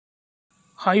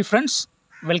Hi friends,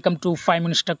 welcome to 5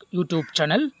 Minutes Tech YouTube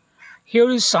channel. Here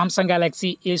is Samsung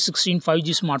Galaxy A16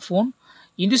 5G smartphone.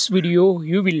 In this video,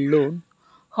 you will learn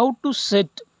how to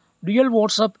set dual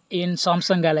WhatsApp in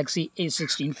Samsung Galaxy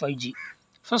A16 5G.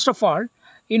 First of all,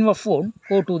 in your phone,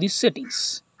 go to the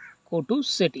settings. Go to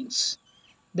settings.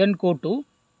 Then go to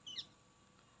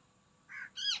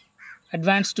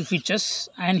advanced features,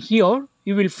 and here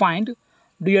you will find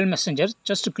dual messenger.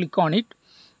 Just click on it,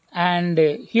 and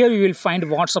here you will find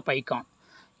WhatsApp icon.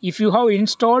 If you have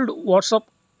installed WhatsApp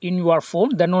in your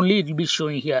phone, then only it will be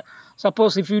showing here.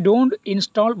 Suppose if you don't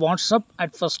install WhatsApp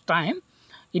at first time,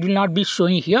 it will not be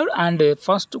showing here, and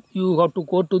first you have to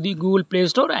go to the Google Play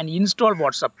Store and install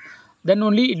WhatsApp, then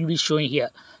only it will be showing here.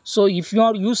 So if you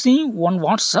are using one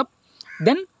WhatsApp,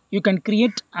 then you can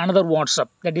create another WhatsApp,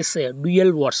 that is a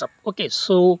dual WhatsApp. Okay,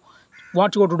 so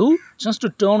what you have to do, just to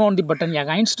turn on the button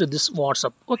against this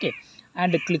WhatsApp, okay,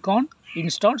 and click on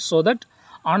install, so that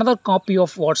another copy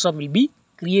of WhatsApp will be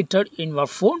created in your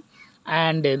phone,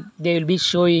 and they will be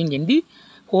showing in the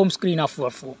home screen of your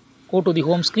phone. Go to the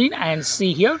home screen and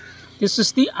see here, this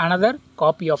is the another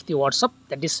copy of the WhatsApp,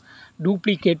 that is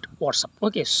duplicate WhatsApp.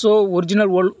 Okay, so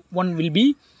original one will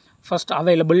be first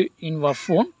available in your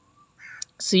phone.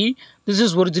 See, this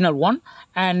is original one,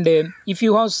 and if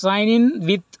you have signed in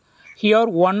with here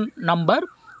one number,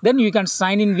 then you can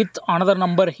sign in with another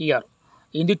number here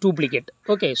in the duplicate.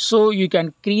 Okay, so you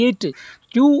can create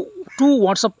two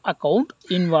WhatsApp account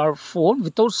in your phone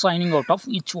without signing out of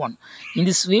each one. In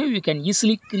this way, you can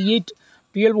easily create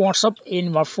dual WhatsApp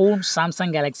in your phone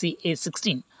Samsung Galaxy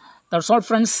A16. That's all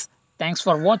friends. Thanks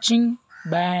for watching.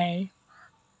 Bye.